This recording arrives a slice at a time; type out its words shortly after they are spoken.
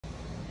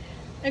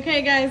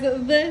Okay guys,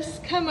 this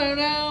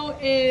kimono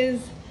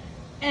is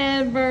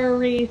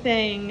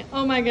everything.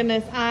 Oh my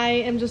goodness, I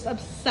am just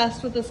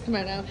obsessed with this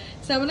kimono.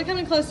 So I'm gonna come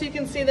in close so you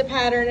can see the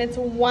pattern. It's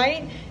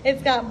white,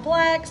 it's got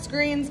blacks,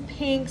 greens,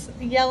 pinks,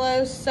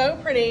 yellows, so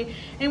pretty.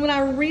 And what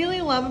I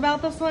really love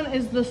about this one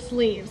is the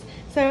sleeves.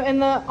 So in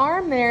the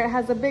arm there, it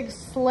has a big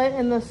slit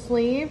in the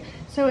sleeve.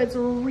 So it's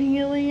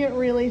really,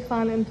 really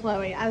fun and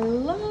flowy. I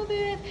love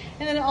it.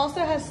 And then it also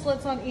has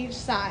slits on each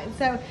side.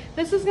 So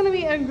this is gonna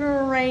be a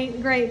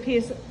great, great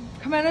piece.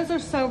 Kimonos are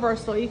so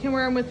versatile. You can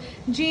wear them with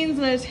jeans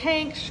and a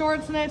tank,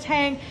 shorts and a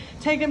tank,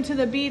 take them to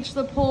the beach,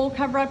 the pool,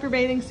 cover up your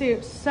bathing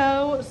suit.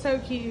 So, so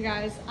cute, you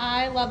guys.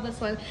 I love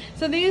this one.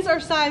 So these are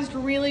sized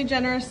really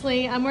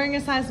generously. I'm wearing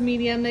a size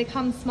medium. They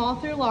come small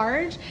through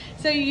large.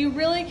 So you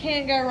really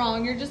can't go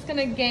wrong. You're just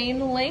gonna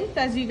gain length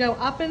as you go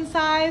up in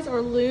size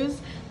or lose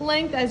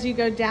length as you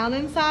go down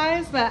in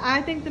size, but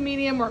I think the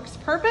medium works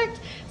perfect.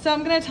 So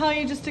I'm gonna tell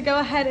you just to go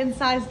ahead and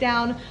size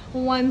down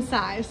one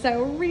size.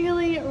 So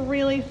really,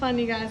 really fun,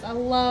 you guys. I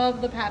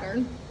love the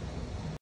pattern.